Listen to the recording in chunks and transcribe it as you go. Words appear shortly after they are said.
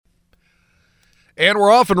And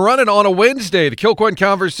we're off and running on a Wednesday. The Kilcoyne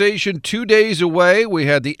Conversation 2 days away. We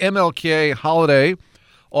had the MLK holiday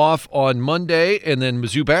off on Monday, and then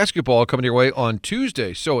Mizzou basketball coming your way on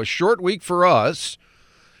Tuesday. So a short week for us,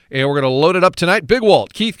 and we're going to load it up tonight. Big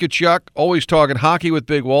Walt, Keith Kachuk, always talking hockey with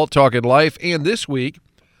Big Walt, talking life. And this week,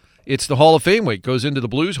 it's the Hall of Fame week. Goes into the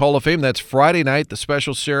Blues Hall of Fame. That's Friday night, the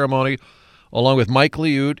special ceremony, along with Mike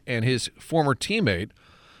Liut and his former teammate,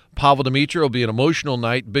 Pavel Demitra. Will be an emotional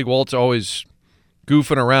night. Big Walt's always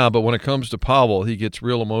goofing around, but when it comes to Pavel, he gets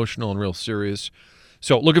real emotional and real serious.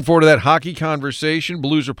 So looking forward to that hockey conversation.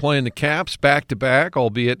 Blues are playing the Caps back-to-back,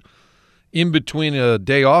 albeit in between a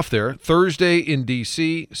day off there. Thursday in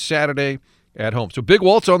D.C., Saturday at home. So Big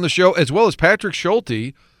Walt's on the show, as well as Patrick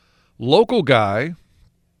Schulte, local guy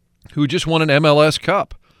who just won an MLS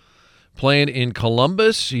Cup. Playing in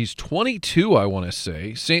Columbus. He's 22, I want to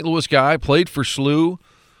say. St. Louis guy, played for SLU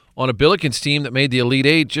on a Billikens team that made the Elite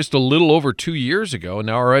Eight just a little over 2 years ago, and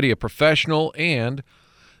now already a professional and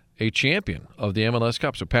a champion of the MLS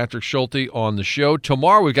Cup. So Patrick Schulte on the show.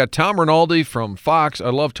 Tomorrow we've got Tom Rinaldi from Fox. I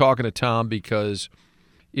love talking to Tom because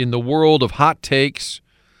in the world of hot takes,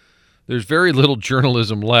 there's very little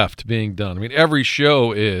journalism left being done. I mean, every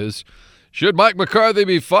show is, should Mike McCarthy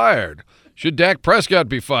be fired? Should Dak Prescott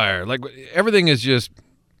be fired? Like, everything is just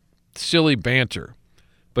silly banter.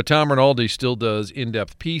 But Tom Rinaldi still does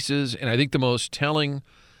in-depth pieces, and I think the most telling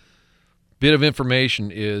bit of information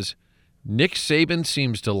is Nick Saban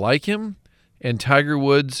seems to like him, and Tiger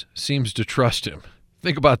Woods seems to trust him.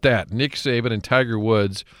 Think about that. Nick Saban and Tiger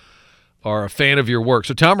Woods are a fan of your work.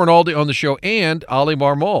 So Tom Rinaldi on the show, and Ali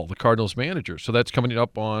Marmol, the Cardinals manager. So that's coming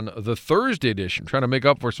up on the Thursday edition, trying to make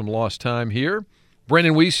up for some lost time here.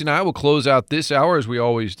 Brendan Weiss and I will close out this hour as we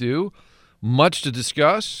always do. Much to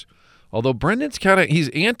discuss. Although Brendan's he's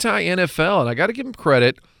anti-NFL, and I got to give him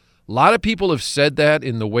credit. A lot of people have said that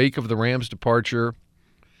in the wake of the Rams' departure.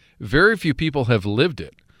 Very few people have lived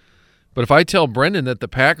it. But if I tell Brendan that the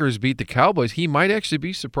Packers beat the Cowboys, he might actually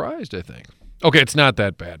be surprised, I think. Okay, it's not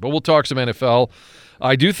that bad, but we'll talk some NFL.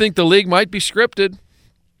 I do think the league might be scripted.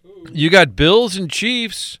 You got Bills and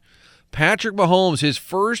Chiefs. Patrick Mahomes, his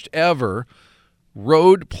first ever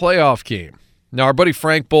road playoff game. Now, our buddy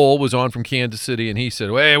Frank Bowl was on from Kansas City, and he said,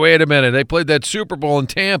 wait a minute. They played that Super Bowl in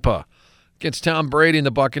Tampa against Tom Brady and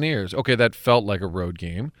the Buccaneers. Okay, that felt like a road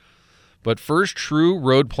game. But first true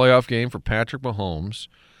road playoff game for Patrick Mahomes,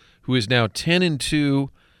 who is now 10-2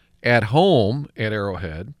 at home at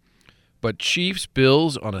Arrowhead. But Chiefs,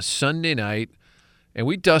 Bills on a Sunday night, and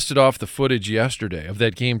we dusted off the footage yesterday of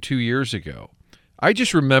that game 2 years ago. I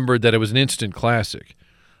just remembered that it was an instant classic.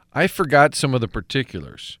 I forgot some of the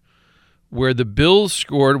particulars, where the Bills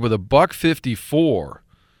scored with a $154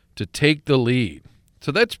 to take the lead.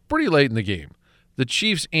 So that's pretty late in the game. The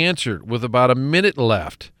Chiefs answered with about a minute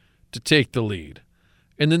left to take the lead.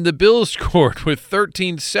 And then the Bills scored with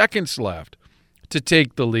 13 seconds left to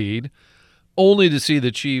take the lead, only to see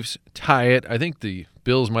the Chiefs tie it. I think the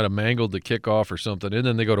Bills might have mangled the kickoff or something, and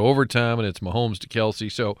then they go to overtime, and it's Mahomes to Kelsey.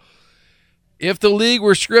 So if the league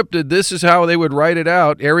were scripted, this is how they would write it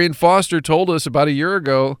out. Arian Foster told us about a year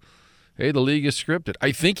ago, hey, the league is scripted.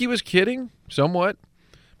 I think he was kidding somewhat.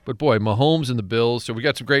 But, boy, Mahomes and the Bills. So we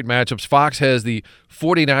got some great matchups. Fox has the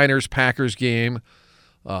 49ers-Packers game.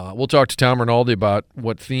 We'll talk to Tom Rinaldi about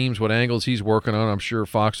what themes, what angles he's working on. I'm sure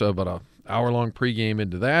Fox will have about an hour-long pregame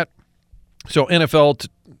into that. So NFL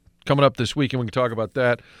coming up this weekend. We can talk about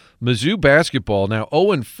that. Mizzou basketball now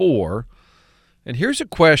 0-4. And here's a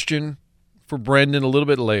question for Brendan a little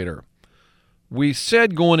bit later. We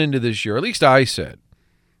said going into this year, at least I said,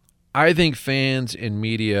 I think fans and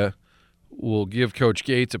media will give Coach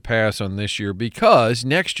Gates a pass on this year because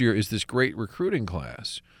next year is this great recruiting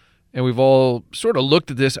class. And we've all sort of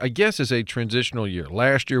looked at this, I guess, as a transitional year.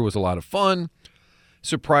 Last year was a lot of fun,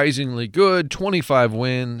 surprisingly good, 25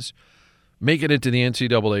 wins, make it into the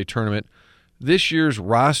NCAA tournament. This year's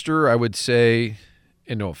roster, I would say,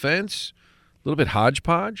 and no offense, a little bit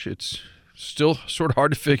hodgepodge. It's still sort of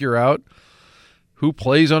hard to figure out who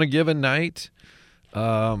plays on a given night.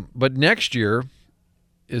 But next year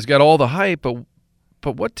has got all the hype,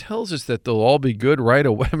 but what tells us that they'll all be good right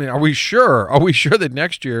away? I mean, are we sure? Are we sure that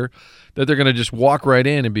next year that they're going to just walk right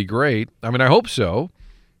in and be great? I mean, I hope so.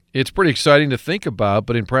 It's pretty exciting to think about,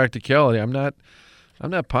 but in practicality, I'm not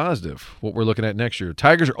positive what we're looking at next year.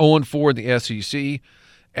 Tigers are 0-4 in the SEC.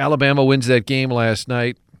 Alabama wins that game last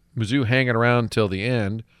night. Mizzou hanging around until the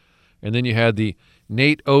end. And then you had the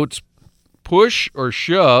Nate Oates push or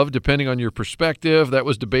shove, depending on your perspective. That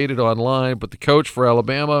was debated online, but the coach for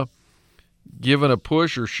Alabama given a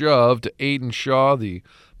push or shove to Aiden Shaw, the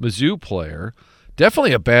Mizzou player.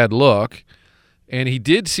 Definitely a bad look. And he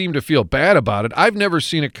did seem to feel bad about it. I've never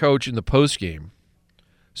seen a coach in the postgame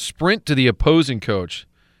sprint to the opposing coach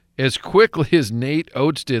as quickly as Nate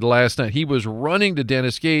Oates did last night. He was running to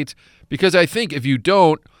Dennis Gates because I think if you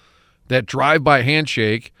don't, that drive-by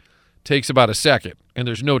handshake takes about a second, and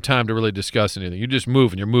there's no time to really discuss anything. You're just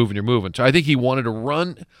moving, you're moving, you're moving. So I think he wanted to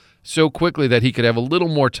run so quickly that he could have a little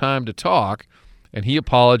more time to talk, and he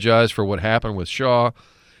apologized for what happened with Shaw.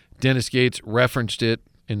 Dennis Gates referenced it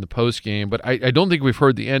in the postgame, but I don't think we've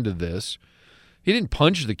heard the end of this. He didn't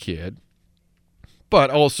punch the kid, but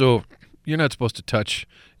also you're not supposed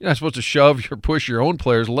to shove or push your own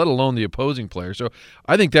players, let alone the opposing player. So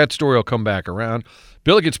I think that story will come back around.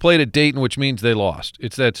 Billikens played at Dayton, which means they lost.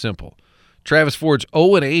 It's that simple. Travis Ford's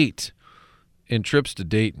 0-8 in trips to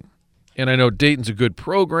Dayton. And I know Dayton's a good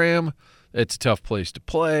program. It's a tough place to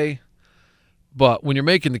play. But when you're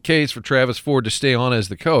making the case for Travis Ford to stay on as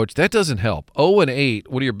the coach, that doesn't help. 0-8,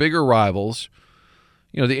 one of your bigger rivals.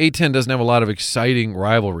 You know, the A-10 doesn't have a lot of exciting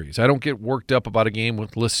rivalries. I don't get worked up about a game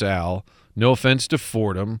with LaSalle. No offense to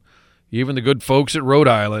Fordham, even the good folks at Rhode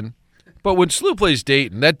Island. But when SLU plays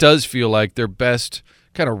Dayton, that does feel like their best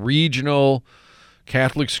kind of regional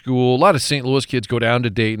Catholic school. A lot of St. Louis kids go down to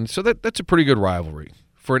Dayton, so that's a pretty good rivalry.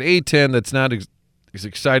 For an A-10 that's not as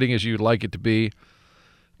exciting as you'd like it to be,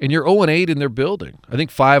 and you're 0-8 in their building. I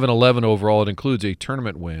think 5-11 overall. It includes a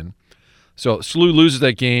tournament win. So SLU loses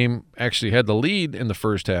that game, actually had the lead in the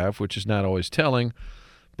first half, which is not always telling,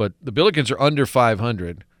 but the Billikens are under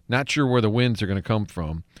 500. Not sure where the wins are going to come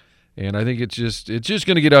from. And I think it's just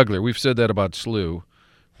going to get uglier. We've said that about SLU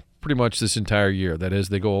pretty much this entire year, that as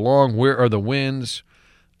they go along, where are the wins?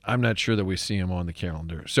 I'm not sure that we see them on the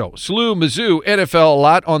calendar. So SLU, Mizzou, NFL, a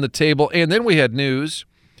lot on the table. And then we had news,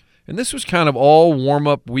 and this was kind of all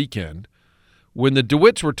warm-up weekend. When the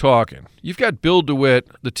DeWitts were talking, you've got Bill DeWitt,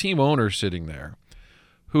 the team owner, sitting there,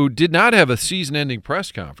 who did not have a season-ending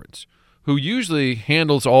press conference, who usually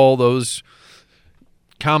handles all those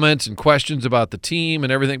comments and questions about the team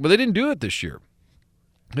and everything, but they didn't do it this year.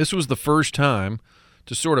 This was the first time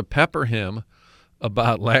to sort of pepper him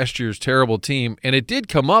about last year's terrible team, and it did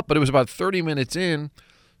come up, but it was about 30 minutes in.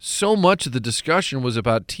 So much of the discussion was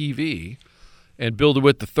about TV, and Bill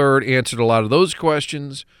DeWitt III answered a lot of those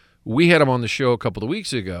questions. We had him on the show a couple of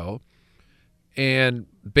weeks ago, and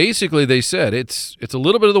basically they said it's a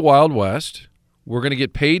little bit of the Wild West. We're going to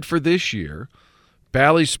get paid for this year.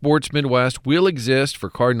 Bally Sports Midwest will exist for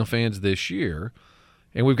Cardinal fans this year,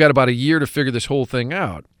 and we've got about a year to figure this whole thing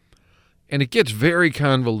out. And it gets very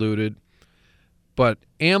convoluted, but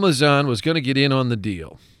Amazon was going to get in on the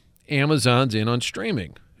deal. Amazon's in on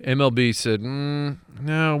streaming. MLB said,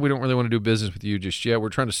 no, we don't really want to do business with you just yet. We're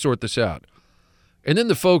trying to sort this out. And then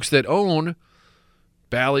the folks that own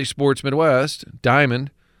Bally Sports Midwest,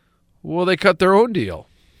 Diamond, well, they cut their own deal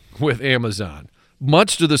with Amazon,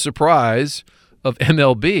 much to the surprise of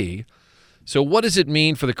MLB. So what does it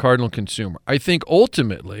mean for the Cardinal consumer? I think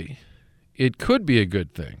ultimately it could be a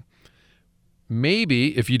good thing.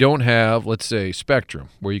 Maybe if you don't have, let's say, Spectrum,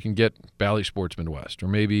 where you can get Bally Sports Midwest, or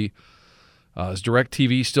maybe does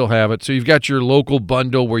DirecTV still have it? So you've got your local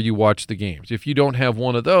bundle where you watch the games. If you don't have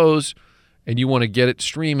one of those and you want to get it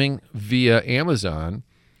streaming via Amazon,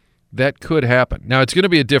 that could happen. Now, it's going to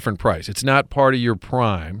be a different price. It's not part of your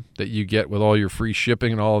Prime that you get with all your free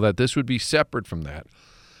shipping and all of that. This would be separate from that.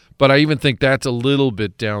 But I even think that's a little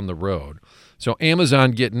bit down the road. So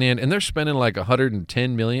Amazon getting in, and they're spending like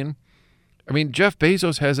 $110 million. I mean, Jeff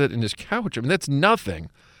Bezos has it in his couch. I mean, that's nothing.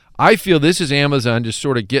 I feel this is Amazon just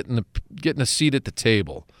sort of getting a seat at the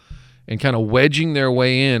table and kind of wedging their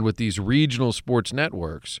way in with these regional sports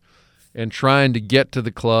networks and trying to get to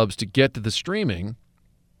the clubs, to get to the streaming.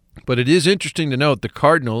 But it is interesting to note the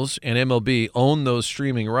Cardinals and MLB own those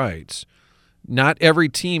streaming rights. Not every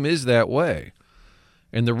team is that way.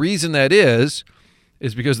 And the reason that is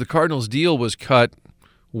because the Cardinals' deal was cut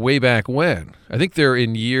way back when. I think they're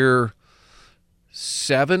in year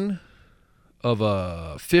 7 of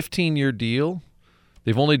a 15-year deal.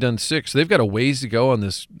 They've only done 6. So they've got a ways to go on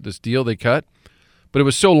this deal they cut. But it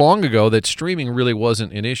was so long ago that streaming really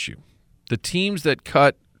wasn't an issue. The teams that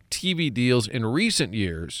cut TV deals in recent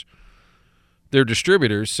years, their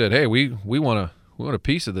distributors said, hey, we want a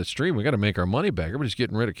piece of the stream. We got to make our money back. Everybody's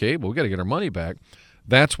getting rid of cable. We got to get our money back.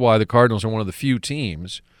 That's why the Cardinals are one of the few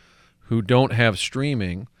teams who don't have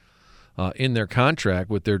streaming in their contract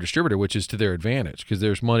with their distributor, which is to their advantage because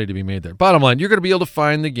there's money to be made there. Bottom line, you're going to be able to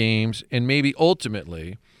find the games, and maybe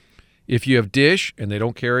ultimately, if you have Dish and they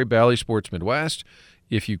don't carry Bally Sports Midwest,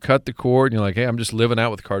 if you cut the cord and you're like, hey, I'm just living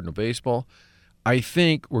out with Cardinal baseball, I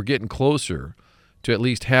think we're getting closer to at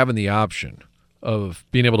least having the option of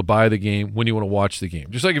being able to buy the game when you want to watch the game.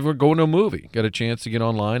 Just like if we're going to a movie, got a chance to get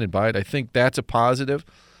online and buy it. I think that's a positive.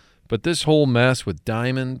 But this whole mess with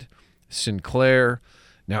Diamond, Sinclair,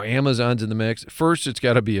 now Amazon's in the mix. First, it's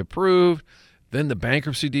got to be approved. Then the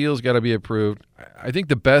bankruptcy deal's got to be approved. I think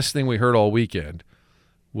the best thing we heard all weekend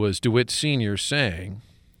was DeWitt Sr. saying,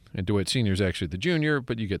 and DeWitt Sr. is actually the junior,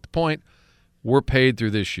 but you get the point, we're paid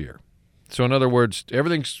through this year. So in other words,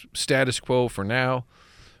 everything's status quo for now,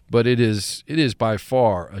 but it is by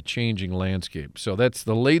far a changing landscape. So that's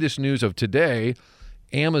the latest news of today.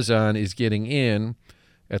 Amazon is getting in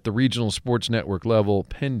at the regional sports network level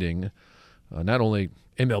pending not only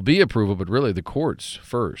MLB approval, but really the courts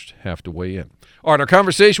first have to weigh in. All right, our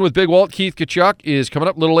conversation with Big Walt Keith Tkachuk is coming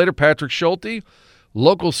up a little later. Patrick Schulte,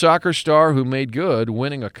 local soccer star who made good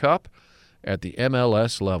winning a cup at the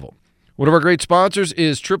MLS level. One of our great sponsors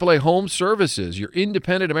is AAA Home Services, your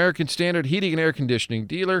independent American Standard heating and air conditioning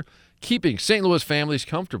dealer, keeping St. Louis families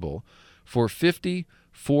comfortable for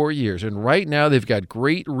 54 years. And right now they've got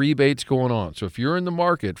great rebates going on. So if you're in the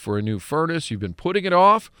market for a new furnace, you've been putting it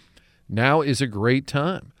off, now is a great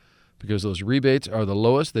time because those rebates are the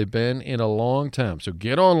lowest they've been in a long time. So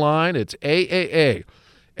get online. It's AAASTL.com.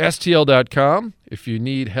 If you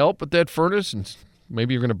need help with that furnace, and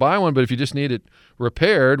maybe you're going to buy one, but if you just need it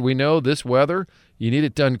repaired, we know this weather, you need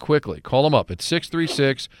it done quickly. Call them up at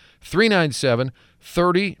 636-397-3200.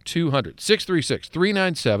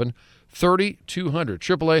 636-397-3200.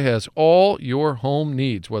 AAA has all your home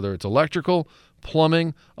needs, whether it's electrical,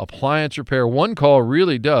 plumbing, appliance repair. One call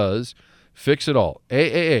really does fix it all.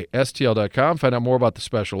 AAASTL.com. Find out more about the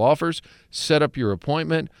special offers. Set up your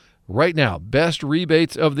appointment right now. Best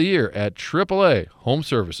rebates of the year at AAA Home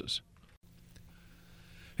Services.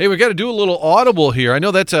 Hey, we got to do a little audible here. I know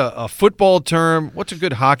that's a football term. What's a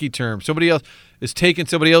good hockey term? Somebody else is taking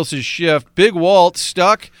somebody else's shift. Big Walt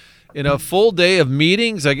stuck in a full day of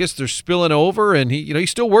meetings. I guess they're spilling over, and he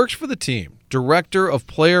still works for the team. Director of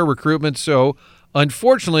Player Recruitment. So,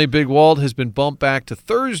 unfortunately, Big Walt has been bumped back to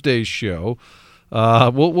Thursday's show.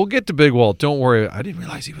 We'll get to Big Walt. Don't worry. I didn't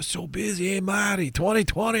realize he was so busy. Hey, Marty,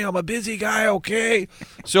 2020, I'm a busy guy, okay?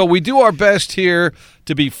 So we do our best here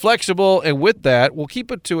to be flexible, and with that, we'll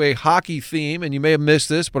keep it to a hockey theme, and you may have missed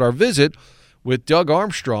this, but our visit with Doug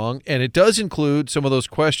Armstrong, and it does include some of those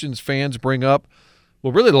questions fans bring up,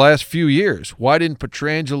 well, really the last few years. Why didn't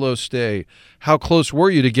Pietrangelo stay? How close were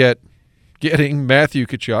you to getting Matthew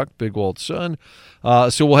Tkachuk, Big Walt's son?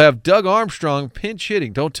 So we'll have Doug Armstrong pinch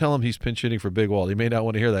hitting. Don't tell him he's pinch hitting for Big Walt. He may not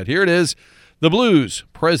want to hear that. Here it is, the Blues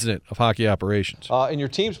president of hockey operations. And your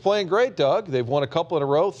team's playing great, Doug. They've won a couple in a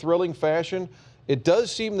row, thrilling fashion. It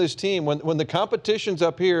does seem this team, when the competition's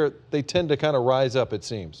up here, they tend to kind of rise up, it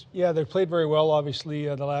seems. Yeah, they've played very well, obviously,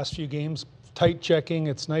 the last few games. Tight checking.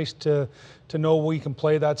 It's nice to know we can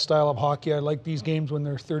play that style of hockey. I like these games when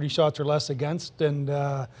they're 30 shots or less against, and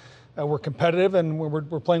we're competitive, and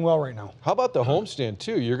we're playing well right now. How about the homestand,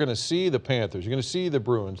 too? You're going to see the Panthers. You're going to see the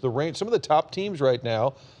Bruins, the Rangers, some of the top teams right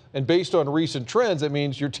now. And based on recent trends, that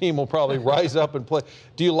means your team will probably rise up and play.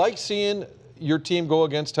 Do you like seeing your team go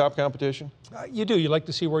against top competition? You do. You like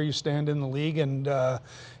to see where you stand in the league, and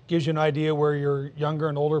gives you an idea where your younger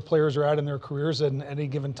and older players are at in their careers at any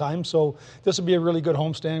given time. So this will be a really good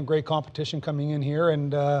homestand, great competition coming in here,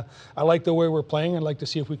 and I like the way we're playing. I'd like to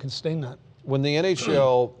see if we can sustain that. When the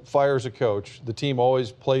NHL fires a coach, the team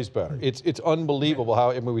always plays better. It's unbelievable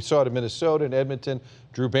how, we saw it in Minnesota and Edmonton.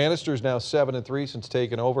 Drew Bannister's now 7-3 since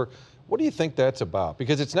taking over. What do you think that's about?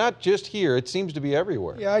 Because it's not just here, it seems to be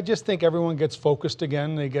everywhere. Yeah, I just think everyone gets focused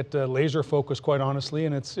again. They get laser focused, quite honestly,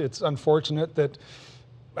 and it's unfortunate that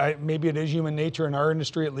maybe it is human nature in our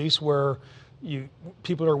industry, at least, where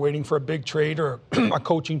people are waiting for a big trade or a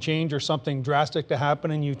coaching change or something drastic to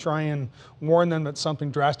happen, and you try and warn them that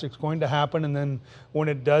something drastic is going to happen, and then when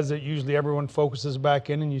it does, it usually everyone focuses back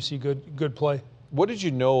in and you see good play. What did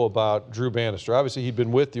you know about Drew Bannister? Obviously, he'd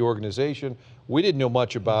been with the organization. We didn't know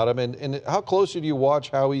much about him. And how closely do you watch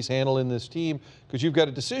how he's handling this team? Because you've got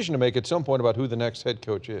a decision to make at some point about who the next head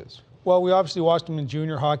coach is. Well, we obviously watched him in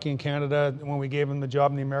junior hockey in Canada when we gave him the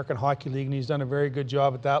job in the American Hockey League, and he's done a very good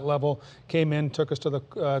job at that level. Came in, took us to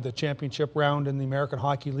the championship round in the American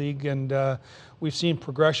Hockey League, and we've seen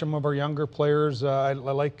progression of our younger players. I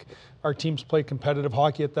like our teams play competitive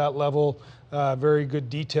hockey at that level, very good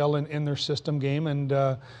detail in their system game, and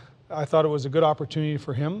I thought it was a good opportunity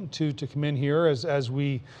for him to come in here as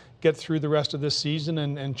we get through the rest of this season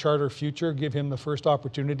and chart our future, give him the first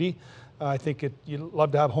opportunity. I think you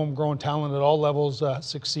love to have homegrown talent at all levels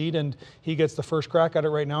succeed, and he gets the first crack at it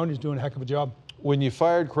right now, and he's doing a heck of a job. When you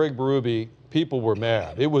fired Craig Berube, people were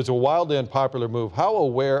mad. It was a wildly unpopular move. How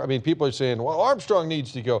aware, I mean, people are saying, well, Armstrong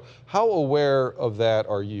needs to go. How aware of that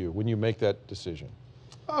are you when you make that decision?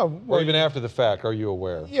 Well, or even after the fact, are you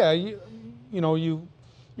aware? Yeah,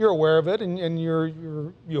 you're aware of it, and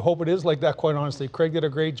you hope it is like that, quite honestly. Craig did a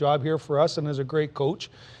great job here for us and is a great coach.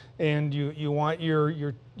 And you want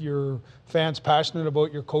your fans passionate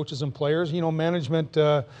about your coaches and players. Management,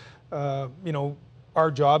 our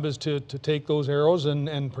job is to take those arrows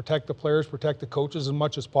and protect the players, protect the coaches as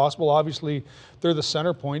much as possible. Obviously, they're the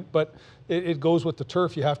center point, but it goes with the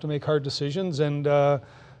turf. You have to make hard decisions. And,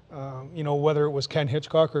 whether it was Ken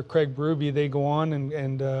Hitchcock or Craig Berube, they go on,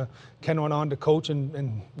 and Ken went on to coach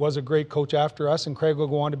and was a great coach after us, and Craig will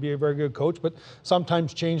go on to be a very good coach. But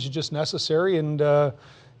sometimes change is just necessary, and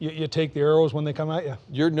you take the arrows when they come at you.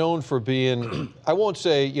 You're known for being, I won't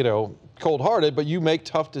say, cold-hearted, but you make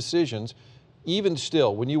tough decisions. Even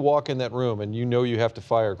still, when you walk in that room and you have to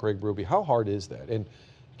fire Craig Berube, how hard is that? And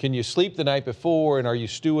can you sleep the night before, and are you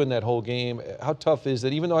stewing that whole game? How tough is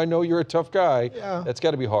that? Even though I know you're a tough guy, that's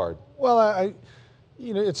got to be hard. Well,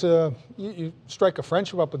 you strike a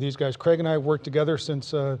friendship up with these guys. Craig and I have worked together since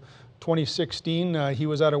 2016. He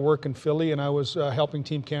was out of work in Philly, and I was helping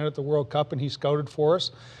Team Canada at the World Cup, and he scouted for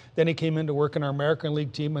us. Then he came in to work in our American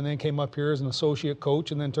League team, and then came up here as an associate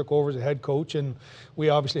coach, and then took over as a head coach. And we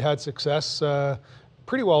obviously had success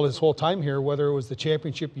pretty well his whole time here, whether it was the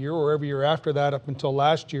championship year or every year after that up until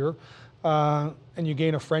last year. And you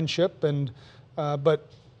gain a friendship. But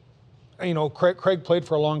Craig played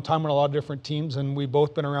for a long time on a lot of different teams, and we've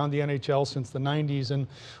both been around the NHL since the 90s, and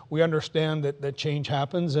we understand that change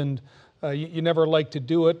happens, and you never like to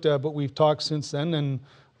do it, but we've talked since then, and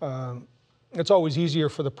it's always easier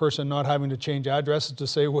for the person not having to change addresses to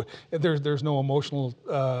say there's no emotional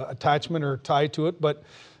attachment or tie to it, but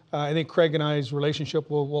I think Craig and I's relationship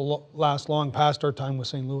will last long past our time with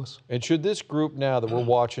St. Louis. And should this group now that we're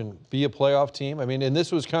watching be a playoff team? I mean, and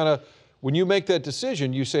this was kind of, when you make that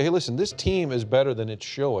decision, you say, hey, listen, this team is better than it's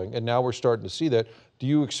showing, and now we're starting to see that. Do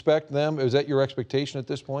you expect them? Is that your expectation at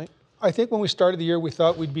this point? I think when we started the year, we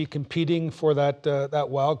thought we'd be competing for that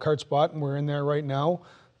wild card spot, and we're in there right now.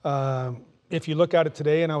 If you look at it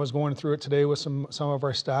today, and I was going through it today with some of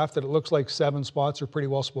our staff, that it looks like 7 spots are pretty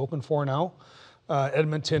well spoken for now.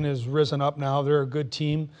 Edmonton has risen up now. They're a good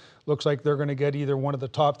team. Looks like they're going to get either one of the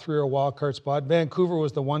top 3 or a wild card spot. Vancouver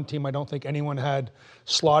was the one team I don't think anyone had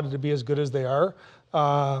slotted to be as good as they are.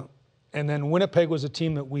 And then Winnipeg was a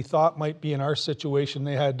team that we thought might be in our situation.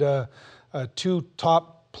 They had 2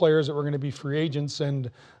 top players that were going to be free agents,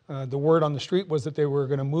 and the word on the street was that they were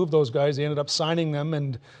going to move those guys. They ended up signing them,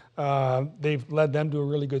 and they've led them to a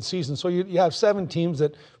really good season. So you have 7 teams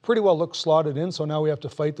that pretty well look slotted in, so now we have to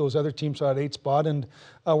fight those other teams for that 8th spot, and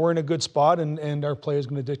we're in a good spot, and our play is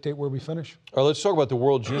going to dictate where we finish. All right, let's talk about the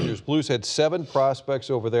World Juniors. Blues had 7 prospects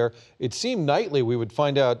over there. It seemed nightly we would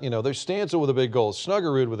find out, there's Stancil with a big goal,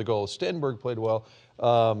 Snuggerud with a goal, Stenberg played well.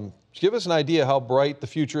 Give us an idea how bright the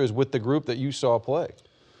future is with the group that you saw play.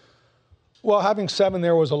 Well, having 7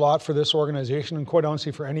 there was a lot for this organization, and quite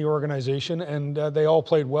honestly for any organization, and they all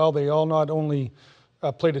played well. They all not only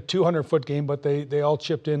played a 200-foot game, but they all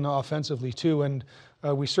chipped in offensively too, and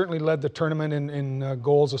we certainly led the tournament in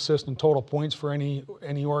goals, assists, and total points for any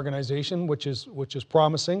organization, which is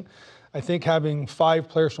promising. I think having 5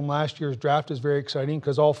 players from last year's draft is very exciting,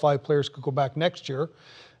 because all 5 players could go back next year,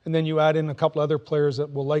 and then you add in a couple other players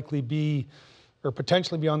that will likely be, or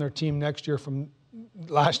potentially be on their team next year from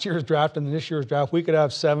last year's draft and this year's draft. We could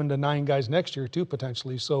have 7 to 9 guys next year too,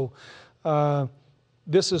 potentially. So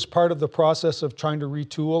this is part of the process of trying to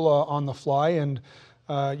retool on the fly, and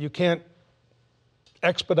you can't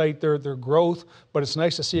expedite their growth, but it's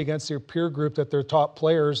nice to see against their peer group that they're top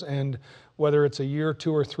players, and whether it's a year,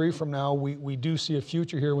 2 or 3 from now, we do see a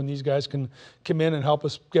future here when these guys can come in and help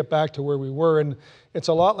us get back to where we were. And it's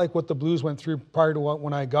a lot like what the Blues went through prior to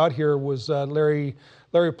when I got here. Was Larry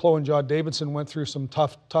Plow and John Davidson went through some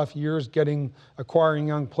tough years acquiring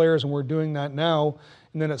young players, and we're doing that now.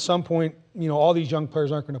 And then at some point, all these young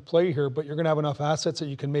players aren't going to play here, but you're going to have enough assets that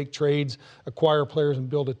you can make trades, acquire players, and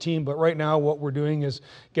build a team. But right now, what we're doing is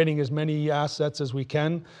getting as many assets as we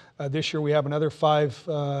can. This year, we have another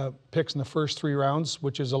 5 picks in the first 3 rounds,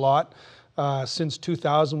 which is a lot. Since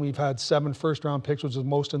 2000, we've had 7 first-round picks, which is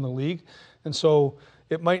most in the league. And so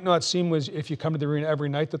it might not seem as if you come to the arena every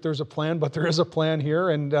night that there's a plan, but there is a plan here,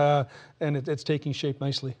 and it's taking shape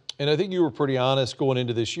nicely. And I think you were pretty honest going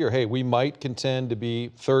into this year. Hey, we might contend to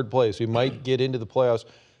be 3rd place. We might get into the playoffs.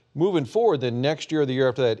 moving forward, then next year or the year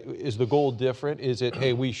after that, is the goal different? Is it,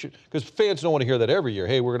 hey, we should, because fans don't want to hear that every year.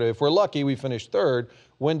 Hey, if we're lucky, we finish third.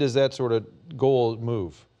 When does that sort of goal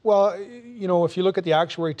move? Well, you know, if you look at the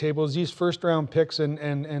actuary tables, these first-round picks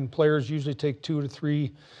and players usually take 2 to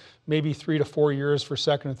 3, maybe 3 to 4 years for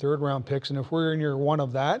second and third-round picks. And if we're in year one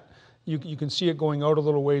of that, you can see it going out a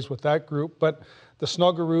little ways with that group. But the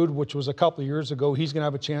Snuggerud, which was a couple of years ago, he's going to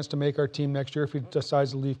have a chance to make our team next year if he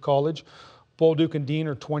decides to leave college. Bolduc and Dean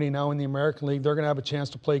are 20 now in the American League. They're going to have a chance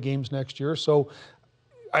to play games next year. So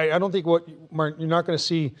I don't think Martin, you're not going to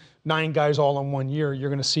see 9 guys all in 1 year. You're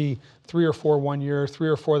going to see 3 or 4 1 year, 3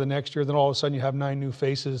 or 4 the next year. Then all of a sudden you have 9 new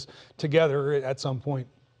faces together at some point.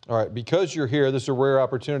 All right, because you're here, this is a rare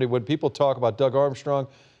opportunity. When people talk about Doug Armstrong,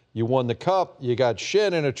 you won the Cup, you got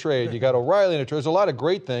Shen in a trade, you got O'Reilly in a trade. There's a lot of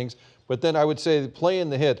great things. But then I would say playing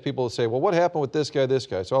the hits, people will say, well, what happened with this guy, this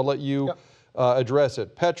guy? So I'll let you address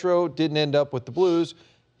it. Petro didn't end up with the Blues.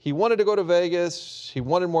 He wanted to go to Vegas. He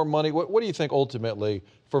wanted more money. What do you think ultimately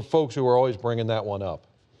for folks who are always bringing that one up?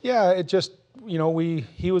 Yeah, it just, you know,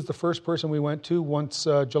 he was the first person we went to once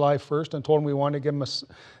July 1st and told him we wanted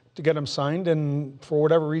to get him signed. And for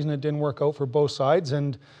whatever reason, it didn't work out for both sides.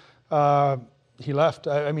 And he left.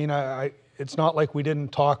 I mean, it's not like we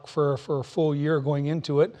didn't talk for a full year going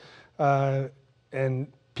into it. And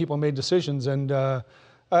people made decisions. And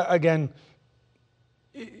again,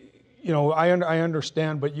 you know, I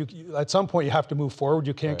understand, but you at some point you have to move forward.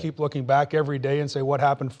 You can't keep looking back every day and say what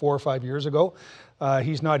happened 4 or 5 years ago.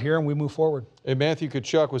 He's not here, and we move forward. And Matthew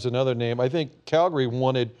Tkachuk was another name. I think Calgary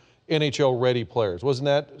wanted NHL-ready players. Wasn't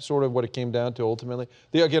that sort of what it came down to ultimately?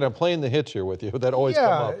 Again, I'm playing the hits here with you. That always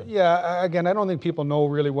come up. Yeah, again, I don't think people know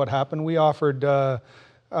really what happened. We offered,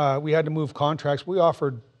 we had to move contracts. We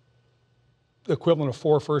offered the equivalent of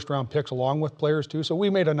 4 first-round picks along with players too. So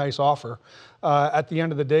we made a nice offer. At the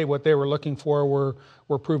end of the day, what they were looking for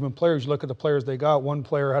were proven players. You look at the players they got. One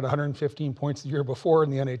player had 115 points the year before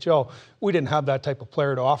in the NHL. We didn't have that type of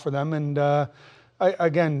player to offer them. And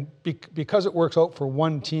again, because it works out for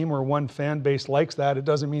one team or one fan base likes that, it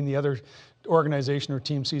doesn't mean the other organization or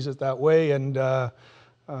team sees it that way. And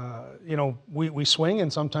you know, we swing,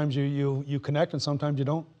 and sometimes you connect, and sometimes you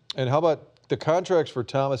don't. And how about the contracts for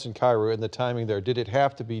Thomas and Kyrou and the timing there? Did it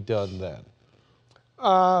have to be done then?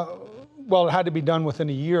 Well, it had to be done within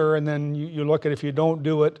a year, and then you look at if you don't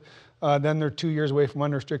do it, then they're 2 years away from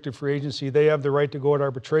unrestricted free agency. They have the right to go at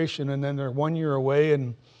arbitration, and then they're 1 year away,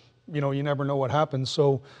 and you know, you never know what happens.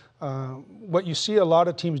 So what you see a lot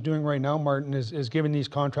of teams doing right now, Martin, is giving these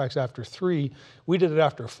contracts after 3. We did it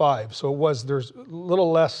after 5. So there's a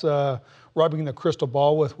little less rubbing the crystal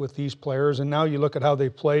ball with these players. And now you look at how they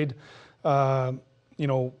played. You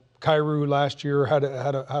know, Kyrou last year had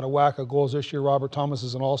a whack of goals. This year, Robert Thomas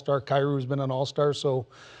is an all-star. Kyrou has been an all-star. So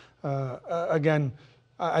again,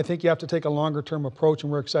 I think you have to take a longer-term approach,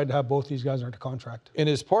 and we're excited to have both these guys under contract. And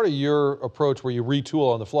as part of your approach where you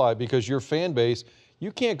retool on the fly, because your fan base,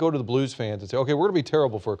 you can't go to the Blues fans and say, okay, we're going to be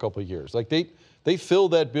terrible for a couple of years. Like they fill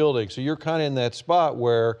that building, so you're kind of in that spot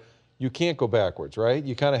where you can't go backwards, right?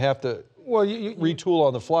 You kind of have to retool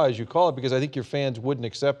on the fly, as you call it, because I think your fans wouldn't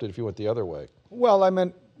accept it if you went the other way. Well, I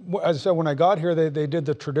meant, as I said, when I got here, they did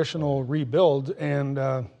the traditional rebuild, and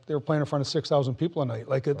they were playing in front of 6,000 people a night.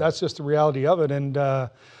 Like, that's just the reality of it. And,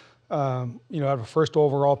 you know, have a first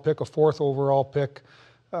overall pick, a 4th overall pick.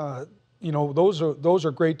 You know, those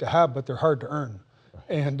are great to have, but they're hard to earn.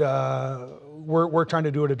 And we're trying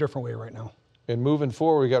to do it a different way right now. And moving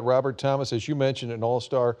forward, we got Robert Thomas, as you mentioned, an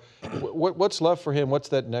all-star. What's left for him? What's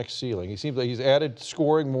that next ceiling? He seems like he's added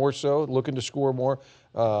scoring more so, looking to score more.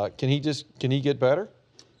 Can he get better?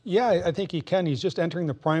 Yeah, I think he can. He's just entering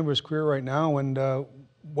the prime of his career right now. And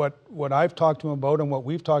what I've talked to him about and what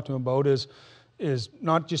we've talked to him about is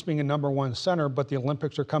not just being a #1 center, but the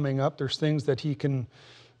Olympics are coming up. There's things that he can.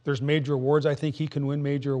 There's major awards. I think he can win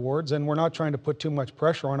major awards, and we're not trying to put too much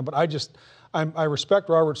pressure on him. But I respect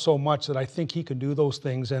Robert so much that I think he can do those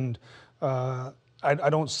things, and I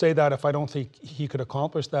don't say that if I don't think he could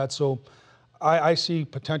accomplish that. So I see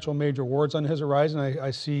potential major awards on his horizon. I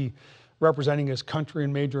see representing his country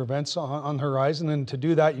in major events on the horizon, and to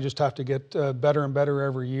do that, you just have to get better and better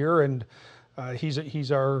every year. And he's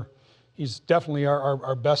definitely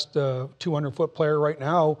our best 200-foot player right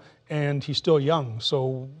now, and he's still young.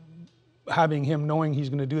 So having him knowing he's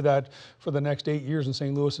going to do that for the next 8 years in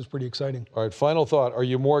St. Louis is pretty exciting. All right, final thought. Are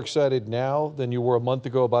you more excited now than you were a month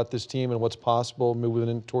ago about this team and what's possible moving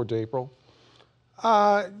in towards April?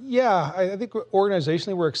 Yeah, I think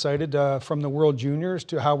organizationally we're excited from the World Juniors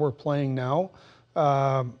to how we're playing now.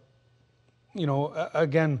 You know,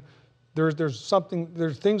 again, there's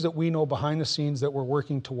things that we know behind the scenes that we're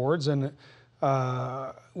working towards, and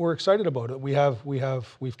we're excited about it.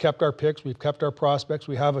 We've kept our picks, we've kept our prospects,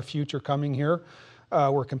 we have a future coming here.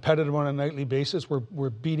 We're competitive on a nightly basis. We're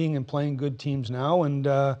beating and playing good teams now, and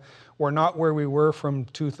we're not where we were from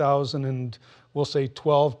 2000 and we'll say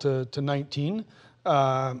 12 to 19,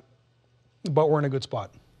 but we're in a good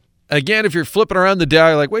spot. Again, if you're flipping around the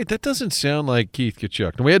dial, you're like, wait, that doesn't sound like Keith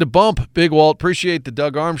Tkachuk. And we had to bump Big Walt. Appreciate the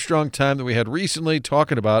Doug Armstrong time that we had recently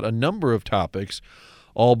talking about a number of topics,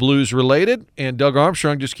 all Blues related. And Doug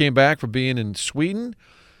Armstrong just came back from being in Sweden.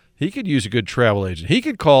 He could use a good travel agent. He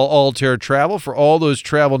could call Altair Travel for all those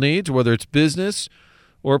travel needs, whether it's business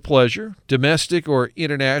or pleasure, domestic or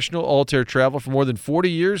international. Altair Travel for more than 40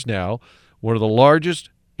 years now, one of the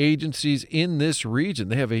largest agencies in this region.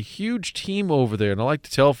 They have a huge team over there, and I like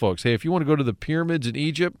to tell folks, hey, if you want to go to the pyramids in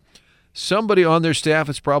Egypt, somebody on their staff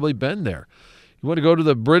has probably been there. You want to go to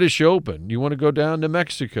the British Open, you want to go down to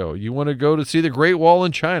Mexico, you want to go to see the Great Wall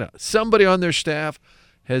in China, somebody on their staff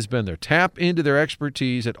has been there. Tap into their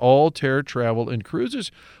expertise at Altair Travel and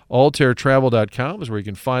Cruises. AltairTravel.com is where you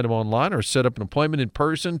can find them online or set up an appointment in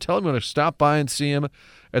person. Tell them you want to stop by and see them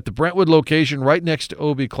at the Brentwood location right next to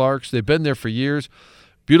O.B. Clark's. They've been there for years.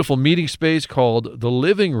 Beautiful meeting space called The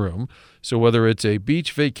Living Room. So whether it's a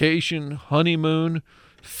beach vacation, honeymoon,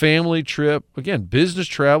 family trip, again, business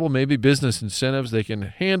travel, maybe business incentives, they can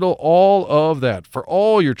handle all of that for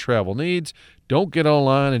all your travel needs. Don't get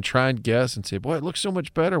online and try and guess and say, boy, it looks so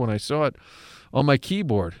much better when I saw it on my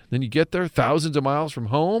keyboard. Then you get there thousands of miles from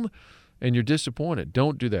home and you're disappointed.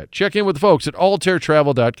 Don't do that. Check in with the folks at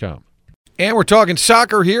AltairTravel.com. And we're talking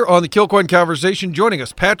soccer here on the Kilcoyne Conversation. Joining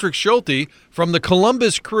us, Patrick Schulte from the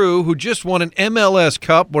Columbus Crew, who just won an MLS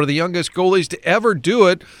Cup, one of the youngest goalies to ever do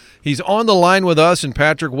it. He's on the line with us. And,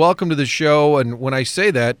 Patrick, welcome to the show. And when I say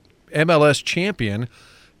that, MLS champion,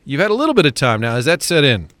 you've had a little bit of time now. Has that set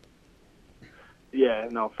in? Yeah,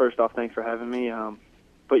 no, first off, thanks for having me.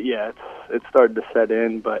 But, yeah, it's started to set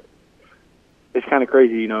in. But it's kind of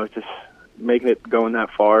crazy, it's just making it going that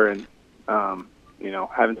far and,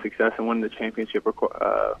 having success and winning the championship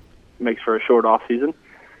makes for a short off season.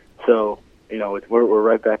 So, we're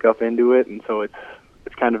right back up into it, and so it's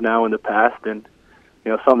kind of now in the past, and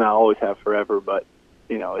something I'll always have forever. But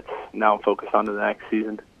it's now I'm focused on to the next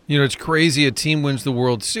season. It's crazy. A team wins the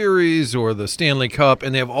World Series or the Stanley Cup,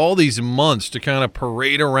 and they have all these months to kind of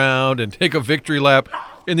parade around and take a victory lap.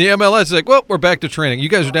 In the MLS, it's like, well, we're back to training. You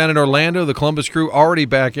guys are down in Orlando, the Columbus Crew, already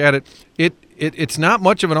back at it. It's not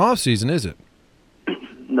much of an off season, is it?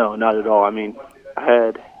 No, not at all. I mean, I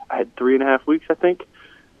had 3.5 weeks, I think,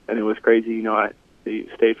 and it was crazy. I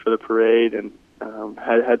stayed for the parade and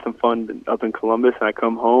had some fun up in Columbus. And I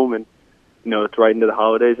come home, and it's right into the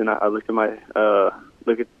holidays. And I looked at my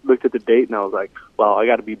looked at the date, and I was like, "Wow, I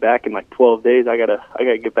got to be back in like 12 days. I gotta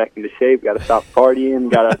get back into shape. Got to stop partying.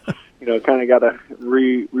 Got to kind of got to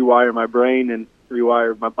rewire my brain and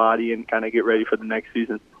rewire my body and kind of get ready for the next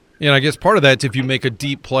season." And I guess part of that's if you make a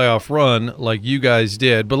deep playoff run like you guys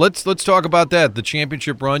did. But let's talk about that, the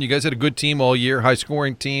championship run. You guys had a good team all year,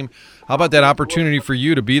 high-scoring team. How about that opportunity for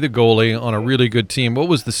you to be the goalie on a really good team? What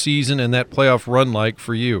was the season and that playoff run like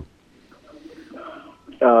for you?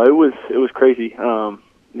 It was crazy. It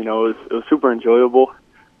was super enjoyable.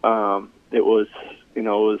 It was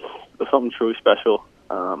something truly special.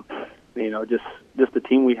 Just the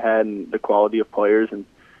team we had and the quality of players and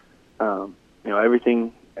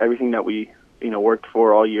everything that we worked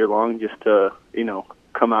for all year long just to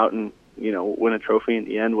come out and win a trophy in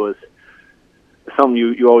the end was something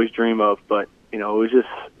you always dream of. But it was just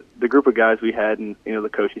the group of guys we had and the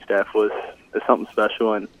coaching staff was something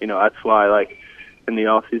special, and that's why in the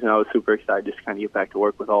off season I was super excited just to kind of get back to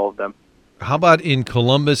work with all of them. How about in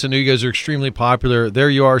Columbus? I know you guys are extremely popular. There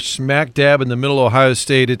you are, smack dab in the middle of Ohio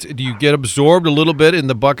State. Do you get absorbed a little bit in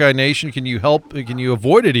the Buckeye Nation? Can you help? Can you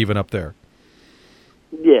avoid it even up there?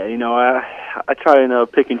 Yeah, I try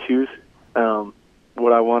and pick and choose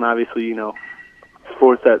what I want. Obviously,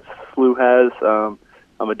 sports that SLU has.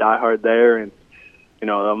 I'm a diehard there, and I'm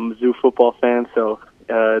a Mizzou football fan. So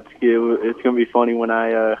it's going to be funny when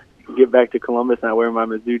I get back to Columbus and I wear my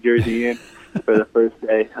Mizzou jersey in for the first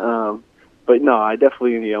day. But no, I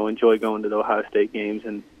definitely enjoy going to the Ohio State games,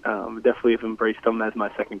 and definitely have embraced them as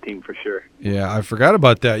my second team for sure. Yeah, I forgot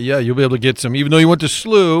about that. Yeah, you'll be able to get some, even though you went to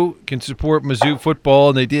SLU, can support Mizzou football,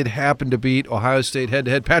 and they did happen to beat Ohio State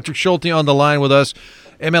head-to-head. Patrick Schulte on the line with us,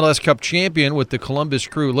 MLS Cup champion with the Columbus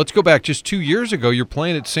Crew. Let's go back just 2 years ago. You're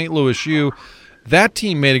playing at St. Louis U. That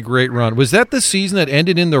team made a great run. Was that the season that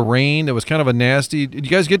ended in the rain? That was kind of a nasty. Did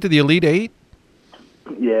you guys get to the Elite Eight?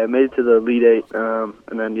 Yeah, made it to the Elite Eight,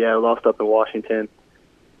 and then lost up in Washington.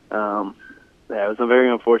 It was a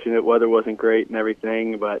very unfortunate. Weather wasn't great and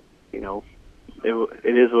everything, but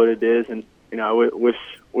it is what it is, and I wish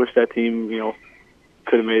that team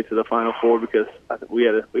could have made it to the Final Four, because I think we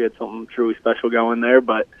had something truly special going there.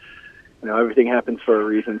 But everything happens for a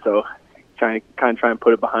reason, so try and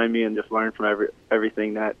put it behind me and just learn from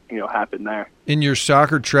everything that happened there. In your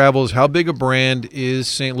soccer travels, how big a brand is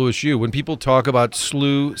St. Louis U? When people talk about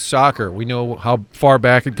SLU soccer, we know how far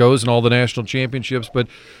back it goes in all the national championships, but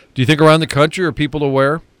do you think around the country are people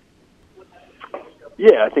aware?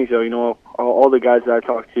 Yeah, I think so. All the guys that I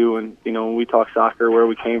talk to, and when we talk soccer, where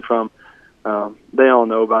we came from, they all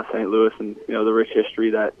know about St. Louis and the rich history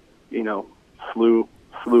that SLU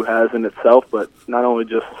has in itself, but not only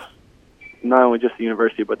just the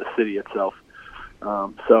university, but the city itself.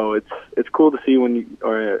 So it's cool to see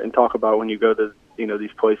and talk about when you go to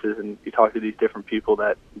these places and you talk to these different people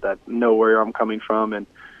that know where I'm coming from and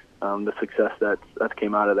the success that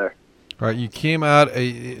came out of there. All right, you came out a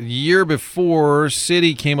year before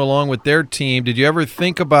City came along with their team. Did you ever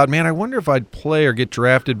think about, man, I wonder if I'd play or get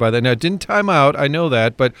drafted by that? Now, it didn't time out, I know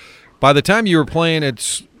that, but by the time you were playing at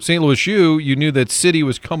St. Louis U, you knew that City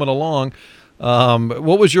was coming along.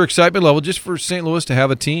 What was your excitement level just for St. Louis to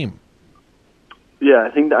have a team? Yeah,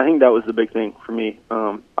 I think that was the big thing for me.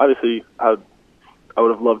 Obviously, I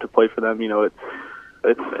would have loved to play for them.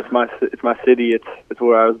 It's my city. It's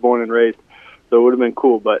where I was born and raised, so it would have been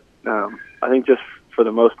cool. But I think just for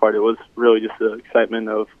the most part, it was really just the excitement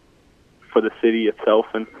for the city itself,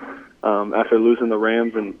 and after losing the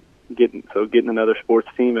Rams and getting another sports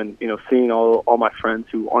team, and seeing all my friends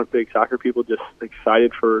who aren't big soccer people just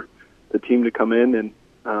excited for the team to come in, and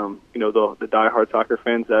the diehard soccer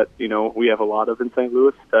fans that we have a lot of in St.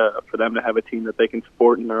 Louis, for them to have a team that they can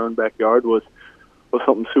support in their own backyard was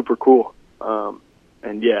something super cool.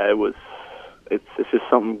 And yeah, it's just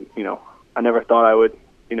something I never thought I would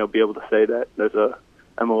be able to say that there's a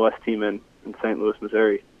MLS team in St. Louis,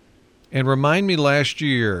 Missouri. And remind me, last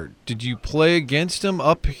year, did you play against them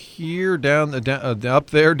up here, up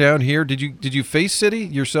there, down here? Did you face City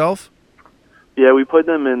yourself? Yeah, we played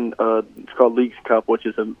them in it's called Leagues Cup, which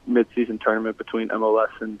is a mid-season tournament between MLS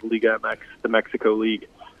and Liga MX, the Mexico League.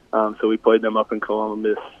 So we played them up in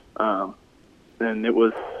Columbus, and it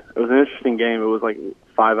was an interesting game. It was like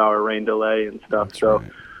 5-hour rain delay and stuff. That's so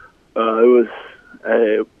right.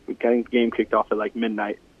 The game kicked off at like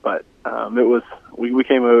midnight, but we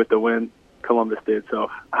came away with the win. Columbus did, so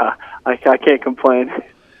I can't complain.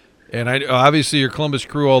 And obviously your Columbus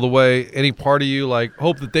Crew all the way. Any part of you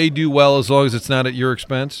hope that they do well as long as it's not at your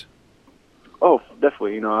expense? Oh,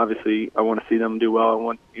 definitely. Obviously I want to see them do well. I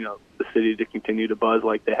want the city to continue to buzz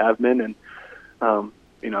like they have been, and I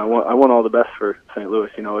want all the best for St. Louis.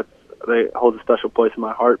 They hold a special place in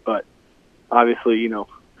my heart, but obviously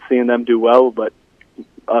seeing them do well, but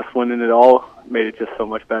us winning it all made it just so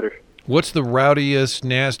much better. What's the rowdiest,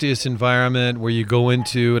 nastiest environment where you go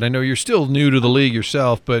into, and I know you're still new to the league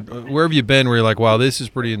yourself, but where have you been where you're like, wow, this is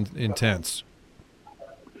pretty intense?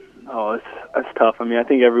 Oh, that's tough. I mean, I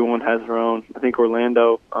think everyone has their own. I think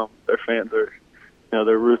Orlando, their fans are,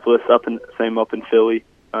 they're ruthless. Up in Philly.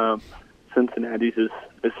 Cincinnati's is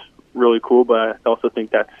really cool, but I also think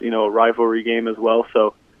that's a rivalry game as well.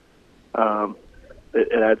 So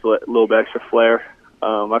it adds a little bit extra flair.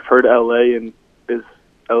 I've heard LAFC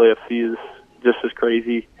is just as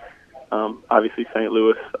crazy. Obviously, St.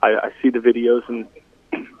 Louis. I see the videos and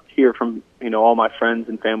hear from all my friends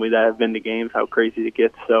and family that have been to games how crazy it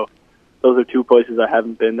gets. So those are two places I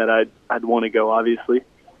haven't been that I'd want to go. Obviously,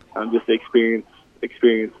 just to experience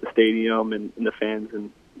the stadium and the fans and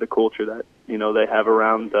the culture that they have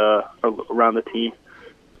around the team.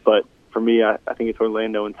 But for me, I think it's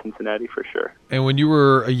Orlando and Cincinnati for sure. And when you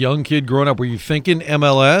were a young kid growing up, were you thinking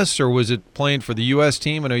MLS, or was it playing for the U.S.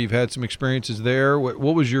 team? I know you've had some experiences there.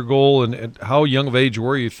 What was your goal, and how young of age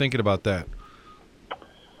were you thinking about that?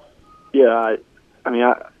 Yeah,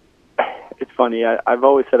 it's funny. I've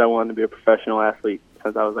always said I wanted to be a professional athlete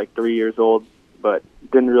since I was like 3 years old, but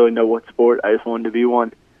didn't really know what sport. I just wanted to be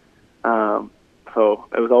one. So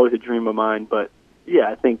it was always a dream of mine, but yeah,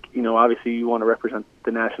 I think, obviously you want to represent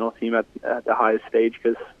the national team at the highest stage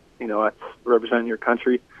because, that's representing your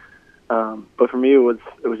country. But for me, it was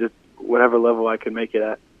just whatever level I could make it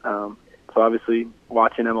at. So obviously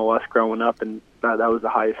watching MLS growing up, and that was the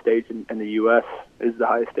highest stage in the U.S., is the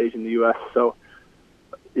highest stage in the U.S. So,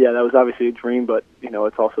 yeah, that was obviously a dream, but,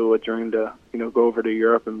 it's also a dream to, go over to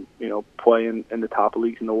Europe and, play in the top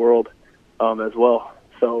leagues in the world as well.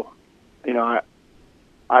 So,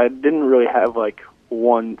 I didn't really have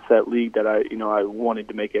one set league that I wanted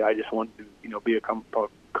to make it. I just wanted to become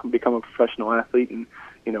a professional athlete and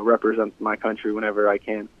represent my country whenever I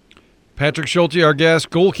can. Patrick Schulte, our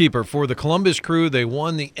guest, goalkeeper for the Columbus Crew. They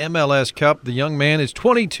won the MLS Cup. The young man is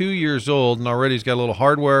 22 years old, and already he's got a little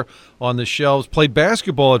hardware on the shelves. Played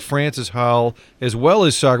basketball at Francis Howell as well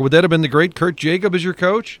as soccer. Would that have been the great Kurt Jacob as your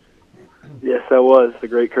coach? Yes, that was the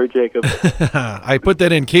great Kurt Jacob. I put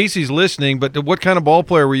that in case he's listening, but what kind of ball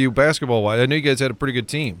player were you basketball-wise? I know you guys had a pretty good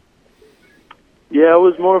team. Yeah, it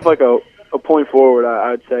was more of like a point forward,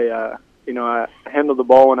 I'd say. I handled the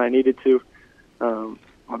ball when I needed to.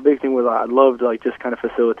 My big thing was I loved just kind of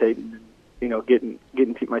facilitating and, getting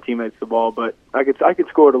my teammates the ball, but I could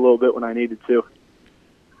score it a little bit when I needed to.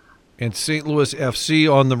 And St. Louis FC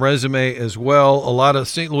on the resume as well. A lot of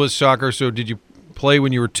St. Louis soccer. So did you play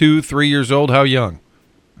when you were 2, 3 years old? How young?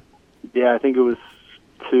 Yeah, I think it was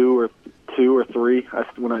two or three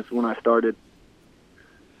when I started.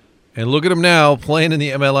 And look at him now playing in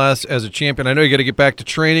the MLS as a champion. I know you got to get back to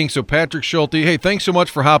training. So Patrick Schulte, hey, thanks so much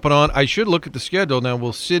for hopping on. I should look at the schedule now.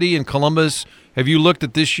 Will City and Columbus? Have you looked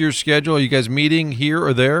at this year's schedule? Are you guys meeting here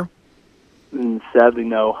or there? Sadly,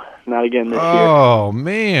 no, not again this year. Oh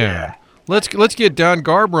man, let's get Don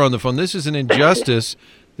Garber on the phone. This is an injustice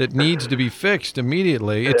that needs to be fixed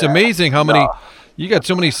immediately. It's amazing how many. You got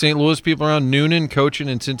so many St. Louis people around. Noonan coaching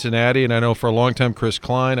in Cincinnati, and I know for a long time Chris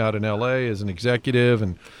Klein out in L.A. as an executive,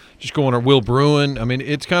 and just going to Will Bruin. I mean,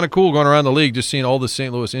 it's kind of cool going around the league, just seeing all the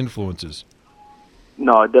St. Louis influences.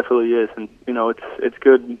 No, it definitely is, and it's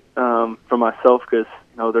good for myself because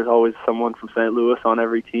there's always someone from St. Louis on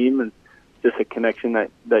every team, and just a connection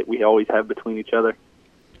that we always have between each other.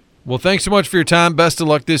 Well, thanks so much for your time. Best of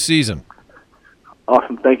luck this season.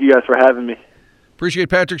 Awesome. Thank you guys for having me. Appreciate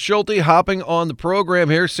Patrick Schulte hopping on the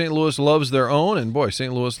program here. St. Louis loves their own, and boy,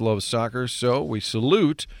 St. Louis loves soccer, so we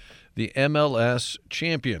salute the MLS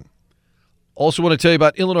champion. Also want to tell you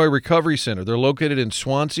about Illinois Recovery Center. They're located in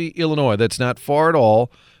Swansea, Illinois. That's not far at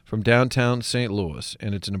all from downtown St. Louis,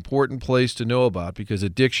 and it's an important place to know about because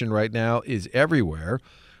addiction right now is everywhere,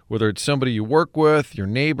 whether it's somebody you work with, your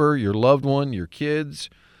neighbor, your loved one, your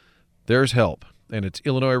kids. There's help, and it's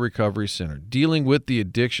Illinois Recovery Center. Dealing with the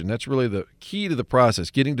addiction, that's really the key to the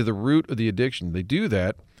process, getting to the root of the addiction. They do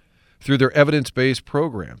that through their evidence-based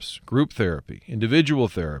programs, group therapy, individual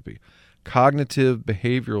therapy, cognitive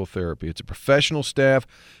behavioral therapy. It's a professional staff.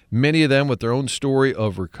 Many of them with their own story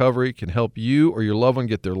of recovery can help you or your loved one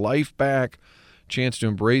get their life back, chance to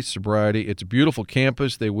embrace sobriety. It's a beautiful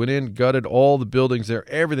campus. They went in, gutted all the buildings there.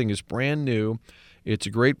 Everything is brand new. It's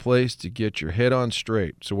a great place to get your head on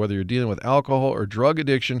straight. So whether you're dealing with alcohol or drug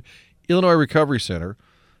addiction, Illinois Recovery Center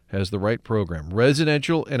has the right program.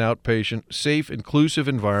 Residential and outpatient, safe, inclusive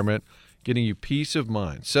environment, getting you peace of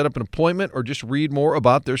mind. Set up an appointment or just read more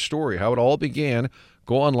about their story, how it all began.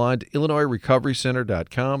 Go online to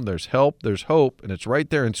IllinoisRecoveryCenter.com. There's help, there's hope, and it's right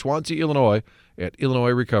there in Swansea, Illinois at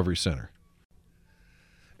Illinois Recovery Center.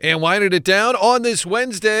 And winding it down on this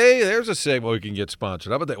Wednesday, there's a segment we can get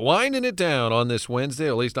sponsored. How about that? Winding it down on this Wednesday,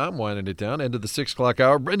 at least I'm winding it down, end of the 6 o'clock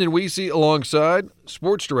hour. Brendan Weesey alongside,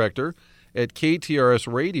 sports director at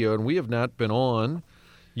KTRS Radio, and we have not been on,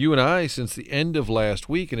 you and I, since the end of last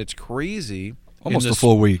week, and it's crazy. Almost a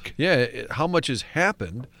full week. Yeah, how much has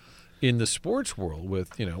happened in the sports world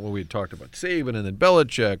with, when we had talked about Saban and then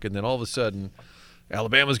Belichick, and then all of a sudden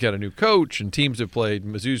Alabama's got a new coach, and teams have played,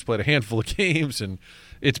 Mizzou's played a handful of games, and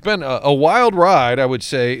it's been a wild ride, I would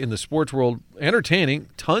say, in the sports world. Entertaining,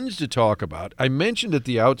 tons to talk about. I mentioned at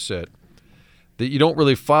the outset that you don't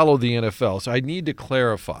really follow the NFL, so I need to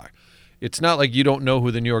clarify. It's not like you don't know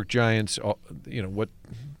who the New York Giants are,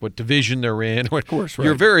 what division they're in. Of course, right.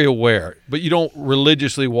 You're very aware, but you don't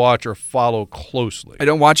religiously watch or follow closely. I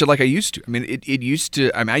don't watch it like I used to. I mean, it used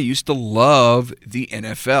to. I used to love the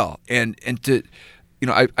NFL, and to,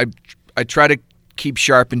 I try to keep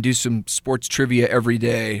sharp and do some sports trivia every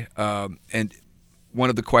day. And one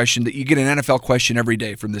of the questions that you get an NFL question every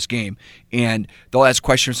day from this game, and they'll ask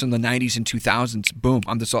questions from the 90s and 2000s. Boom,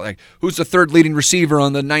 I'm just all like, who's the third leading receiver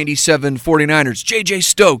on the 97 49ers? J.J.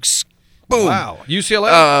 Stokes. Boom. Wow.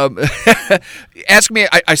 UCLA? Ask me,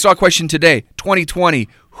 I saw a question today, 2020,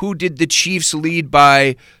 who did the Chiefs lead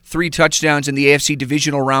by 3 touchdowns in the AFC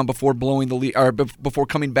divisional round before blowing the lead, or before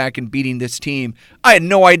coming back and beating this team? I had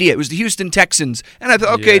no idea. It was the Houston Texans. And I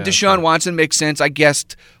thought, okay, Deshaun Watson makes sense. I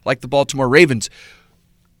guessed like the Baltimore Ravens.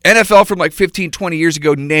 NFL from like 15, 20 years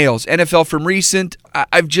ago, nails. NFL from recent, I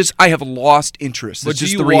have lost interest. That's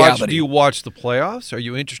just the reality. Do you watch the playoffs? Are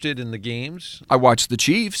you interested in the games? I watched the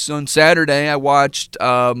Chiefs on Saturday. I watched,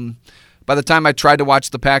 by the time I tried to watch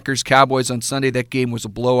the Packers-Cowboys on Sunday, that game was a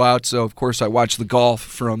blowout. So, of course, I watched the golf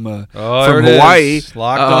from Hawaii.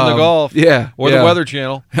 Locked on the golf. Yeah. Or the Weather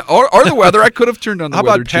Channel. or the weather. I could have turned on the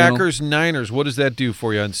Weather Channel. How about Packers-Niners? What does that do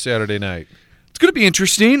for you on Saturday night? It's going to be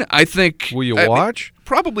interesting. I think. Will you watch?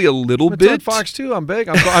 Probably a little It's bit. on Fox too. I'm big.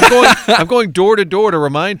 I'm going door to door to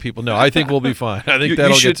remind people. No, I think we'll be fine. I think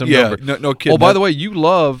that'll get some numbers. No kidding. Oh, by the way, you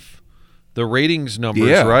love the ratings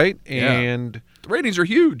numbers, right? Yeah. And the ratings are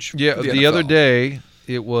huge. Yeah, for the other day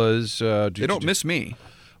it was. They don't miss me.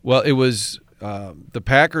 Well, it was the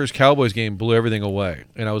Packers-Cowboys game blew everything away,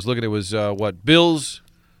 and I was looking. It was Bills.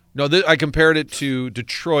 No, I compared it to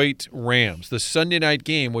Detroit-Rams, the Sunday night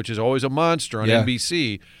game, which is always a monster on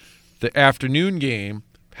NBC. The afternoon game,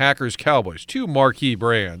 Packers-Cowboys, two marquee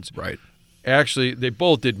brands. Right. Actually, they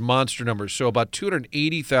both did monster numbers. So about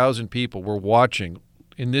 280,000 people were watching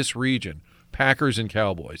in this region, Packers and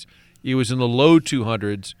Cowboys. It was in the low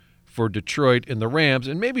 200s for Detroit and the Rams,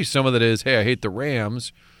 and maybe some of that is, hey, I hate the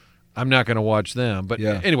Rams. I'm not going to watch them. But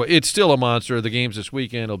anyway, it's still a monster. The games this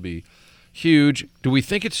weekend will be huge. Do we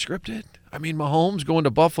think it's scripted? I mean, Mahomes going to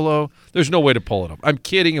Buffalo, there's no way to pull it up. I'm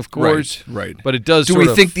kidding, of course. Right. But it does Do we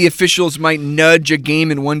think the officials might nudge a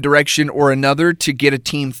game in one direction or another to get a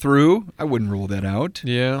team through? I wouldn't rule that out.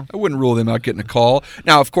 Yeah. I wouldn't rule them out getting a call.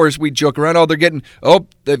 Now, of course, we joke around,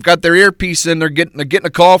 they've got their earpiece in, they're getting a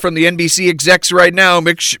call from the NBC execs right now.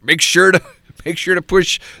 Make sure to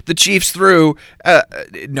push the Chiefs through.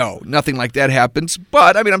 No, nothing like that happens.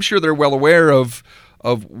 But, I mean, I'm sure they're well aware of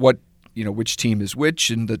what, which team is which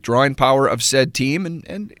and the drawing power of said team.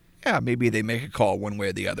 And maybe they make a call one way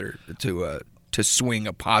or the other to swing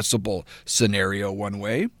a possible scenario one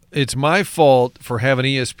way. It's my fault for having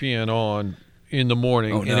ESPN on in the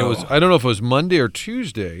morning. Oh, no. And it was, I don't know if it was Monday or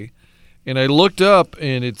Tuesday, and I looked up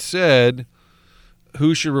and it said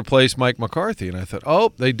who should replace Mike McCarthy. And I thought,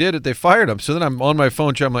 oh, they did it. They fired him. So then I'm on my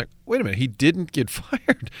phone. I'm like, wait a minute. He didn't get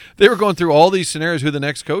fired. They were going through all these scenarios who the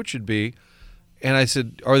next coach should be. And I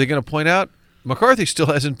said, are they going to point out McCarthy still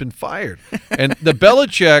hasn't been fired? And the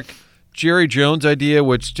Belichick, Jerry Jones idea,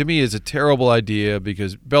 which to me is a terrible idea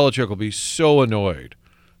because Belichick will be so annoyed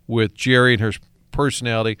with Jerry and her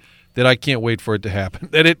personality that I can't wait for it to happen.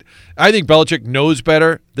 I think Belichick knows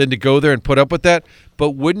better than to go there and put up with that.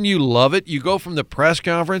 But wouldn't you love it? You go from the press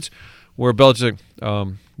conference where Belichick,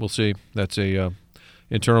 we'll see, that's a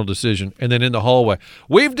internal decision. And then in the hallway,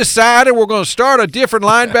 we've decided we're going to start a different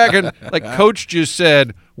linebacker. And like Coach just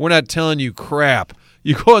said, we're not telling you crap.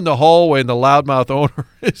 You go in the hallway and the loudmouth owner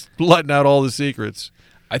is letting out all the secrets.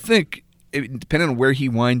 I think, depending on where he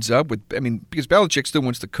winds up with, because Belichick still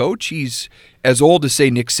wants to coach. He's as old as, say,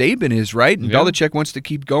 Nick Saban is, right? And Belichick wants to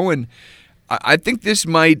keep going. I think this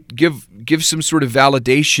might give some sort of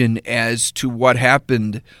validation as to what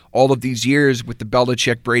happened all of these years with the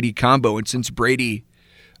Belichick-Brady combo. And since Brady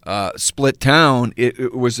split town,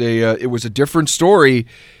 it was a different story.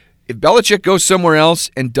 If Belichick goes somewhere else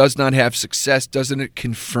and does not have success, doesn't it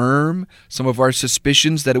confirm some of our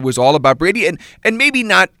suspicions that it was all about Brady? And maybe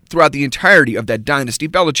not throughout the entirety of that dynasty.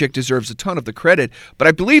 Belichick deserves a ton of the credit, but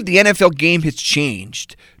I believe the NFL game has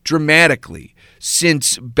changed dramatically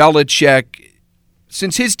since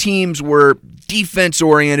his teams were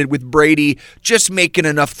defense-oriented with Brady just making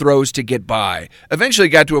enough throws to get by. Eventually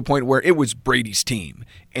got to a point where it was Brady's team,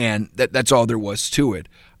 and that's all there was to it.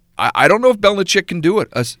 I don't know if Belichick can do it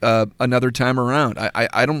another time around.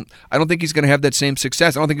 I don't think he's going to have that same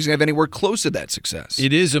success. I don't think he's going to have anywhere close to that success.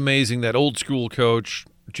 It is amazing that old school coach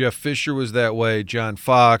Jeff Fisher was that way, John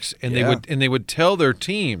Fox, and they would tell their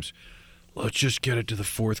teams, let's just get it to the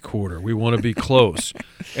fourth quarter. We want to be close.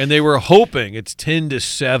 And they were hoping it's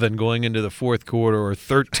 10-7 going into the fourth quarter or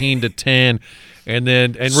 13-10. And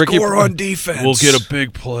Ricky score on defense. We'll get a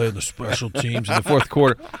big play in the special teams in the fourth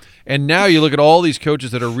quarter. And now you look at all these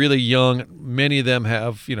coaches that are really young. Many of them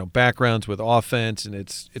have, backgrounds with offense, and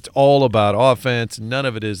it's all about offense. None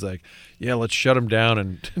of it is like, let's shut them down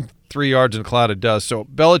and 3 yards in a cloud of dust. So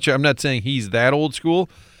Belichick, I'm not saying he's that old school.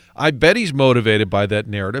 I bet he's motivated by that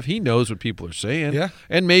narrative. He knows what people are saying. Yeah.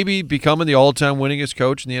 And maybe becoming the all-time winningest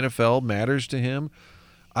coach in the NFL matters to him.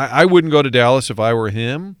 I wouldn't go to Dallas if I were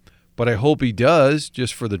him, but I hope he does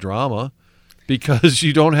just for the drama, because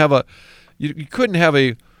you couldn't have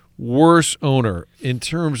a worse owner in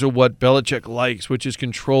terms of what Belichick likes, which is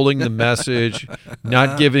controlling the message,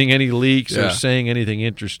 not giving any leaks or saying anything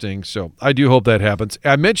interesting. So I do hope that happens.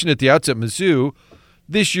 I mentioned at the outset Mizzou,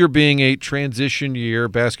 this year being a transition year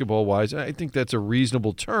basketball-wise. I think that's a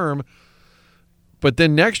reasonable term. But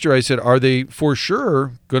then next year I said, are they for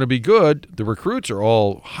sure going to be good? The recruits are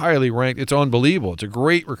all highly ranked. It's unbelievable. It's a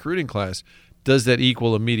great recruiting class. Does that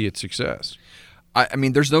equal immediate success? I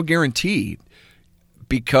mean, there's no guarantee.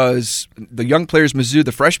 because the young players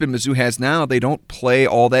the freshman Mizzou has now, they don't play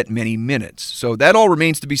all that many minutes. So that all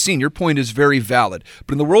remains to be seen. Your point is very valid.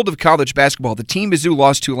 But in the world of college basketball, the team Mizzou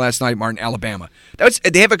lost to last night, Martin, Alabama,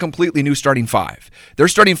 they have a completely new starting five. Their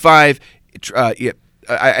starting five,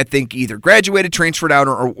 I think, either graduated, transferred out,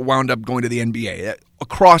 or wound up going to the NBA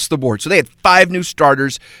across the board. So they had 5 new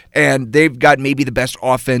starters, and they've got maybe the best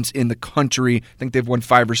offense in the country. I think they've won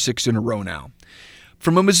 5 or 6 in a row now.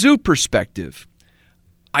 From a Mizzou perspective,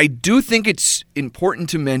 I do think it's important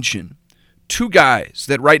to mention 2 guys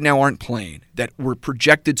that right now aren't playing that were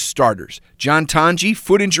projected starters. John Tanji,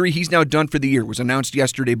 foot injury, he's now done for the year, was announced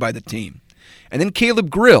yesterday by the team. And then Caleb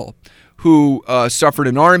Grill, who suffered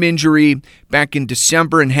an arm injury back in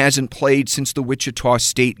December and hasn't played since the Wichita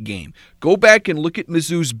State game. Go back and look at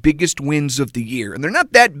Mizzou's biggest wins of the year. And they're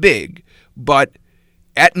not that big, but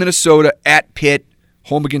at Minnesota, at Pitt,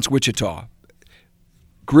 home against Wichita.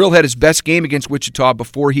 Grill had his best game against Wichita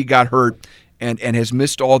before he got hurt and has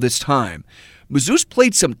missed all this time. Mizzou's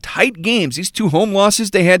played some tight games. These 2 home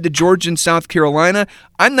losses they had to Georgia and South Carolina,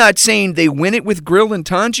 I'm not saying they win it with Grill and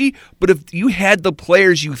Tanji, but if you had the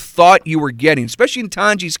players you thought you were getting, especially in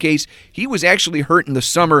Tanji's case, he was actually hurt in the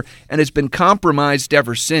summer and has been compromised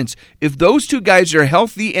ever since. If those 2 guys are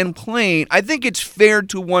healthy and playing, I think it's fair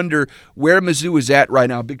to wonder where Mizzou is at right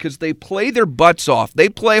now because they play their butts off. They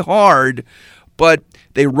play hard, but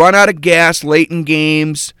they run out of gas late in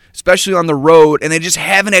games, especially on the road, and they just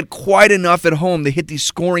haven't had quite enough at home to hit these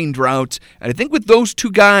scoring droughts. And I think with those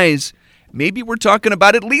 2 guys, maybe we're talking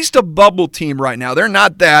about at least a bubble team right now. They're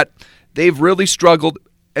not that. They've really struggled.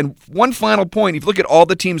 And one final point, if you look at all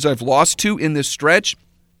the teams I've lost to in this stretch,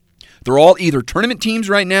 they're all either tournament teams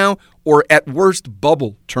right now or at worst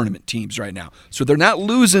bubble tournament teams right now. So they're not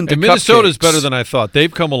losing to Minnesota's cupcakes. better than I thought.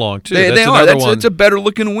 They've come along, too. They are. It's a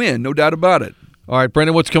better-looking win, no doubt about it. All right,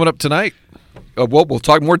 Brendan, what's coming up tonight? Well, we'll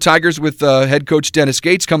talk more Tigers with head coach Dennis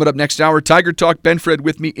Gates coming up next hour. Tiger Talk, Ben Fred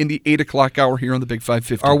with me in the 8 o'clock hour here on the Big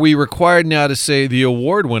 550. Are we required now to say the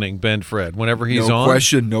award-winning Ben Fred whenever he's on?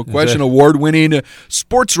 No question. Award-winning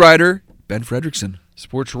sports writer Ben Fredrickson.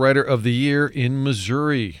 Sports Writer of the Year in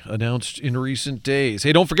Missouri, announced in recent days.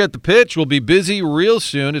 Hey, don't forget the pitch will be busy real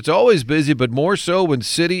soon. It's always busy, but more so when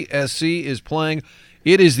City SC is playing.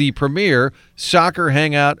 It is the premier soccer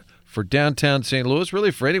hangout for downtown St. Louis,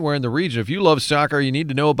 really for anywhere in the region. If you love soccer, you need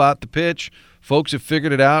to know about the pitch. Folks have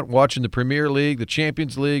figured it out, watching the Premier League, the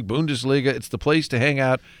Champions League, Bundesliga. It's the place to hang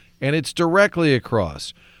out, and it's directly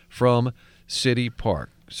across from City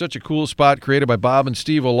Park. Such a cool spot created by Bob and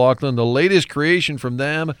Steve O'Loughlin. The latest creation from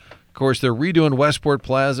them, of course, they're redoing Westport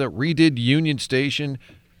Plaza, redid Union Station,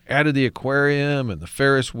 added the aquarium and the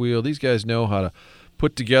Ferris wheel. These guys know how to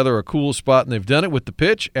put together a cool spot, and they've done it with the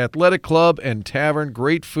pitch, athletic club, and tavern.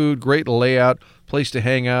 Great food, great layout, place to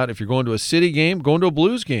hang out. If you're going to a City game, going to a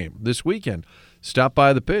Blues game this weekend, stop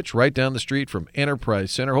by the pitch right down the street from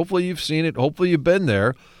Enterprise Center. Hopefully you've seen it. Hopefully you've been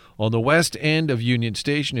there on the west end of Union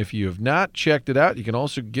Station. If you have not checked it out, you can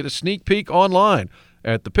also get a sneak peek online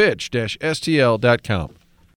at thepitch-stl.com.